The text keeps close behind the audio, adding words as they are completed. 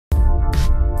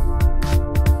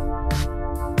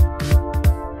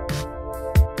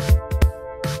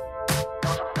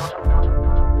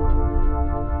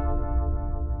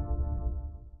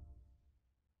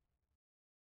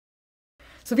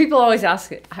So people always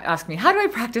ask me, how do I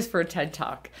practice for a TED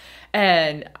Talk?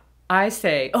 And I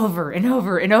say over and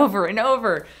over and over and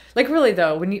over. Like really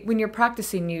though, when you're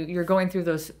practicing, you're going through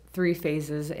those 3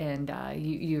 phases, and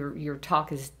your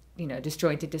talk is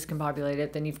disjointed,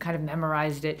 discombobulated. Then you've kind of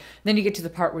memorized it. Then you get to the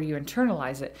part where you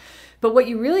internalize it. But what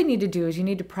you really need to do is you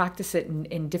need to practice it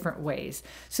in different ways.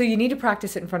 So you need to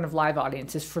practice it in front of live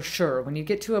audiences for sure. When you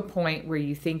get to a point where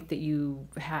you think that you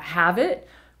have it,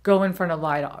 go in front of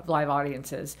live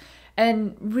audiences.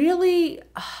 And really,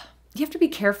 you have to be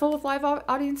careful with live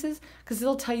audiences, because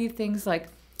they'll tell you things like,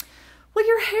 well,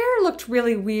 your hair looked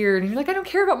really weird. And you're like, I don't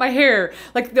care about my hair.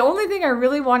 Like, the only thing I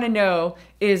really want to know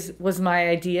is, was my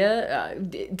idea,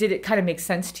 did it kind of make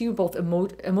sense to you, both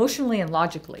emotionally and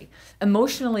logically?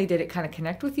 Emotionally, did it kind of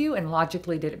connect with you? And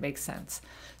logically, did it make sense?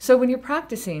 So when you're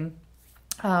practicing,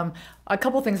 a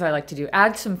couple things I like to do: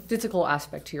 add some physical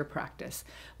aspect to your practice,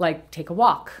 like take a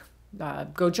walk,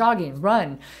 go jogging,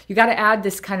 run. You got to add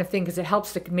this kind of thing because it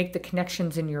helps to make the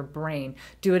connections in your brain.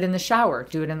 Do it in the shower,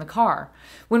 do it in the car.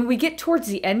 When we get towards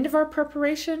the end of our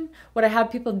preparation, what I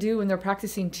have people do when they're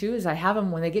practicing too is I have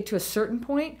them, when they get to a certain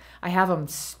point, I have them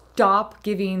stop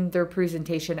giving their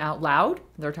presentation out loud,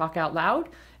 their talk out loud,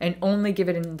 and only give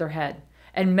it in their head.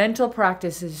 And mental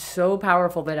practice is so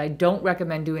powerful that I don't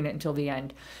recommend doing it until the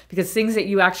end, because things that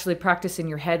you actually practice in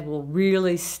your head will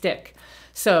really stick.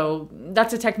 So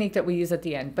that's a technique that we use at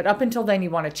the end. But up until then, you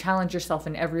want to challenge yourself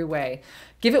in every way.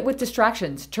 Give it with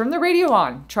distractions. Turn the radio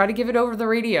on. Try to give it over the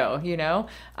radio,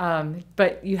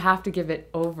 but you have to give it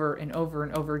over and over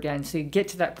and over again. So you get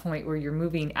to that point where you're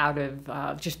moving out of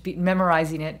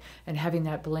memorizing it and having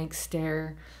that blank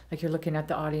stare, like you're looking at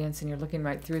the audience and you're looking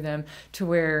right through them, to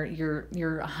where you're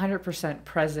 100%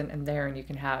 present and there, and you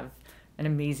can have an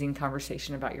amazing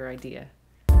conversation about your idea.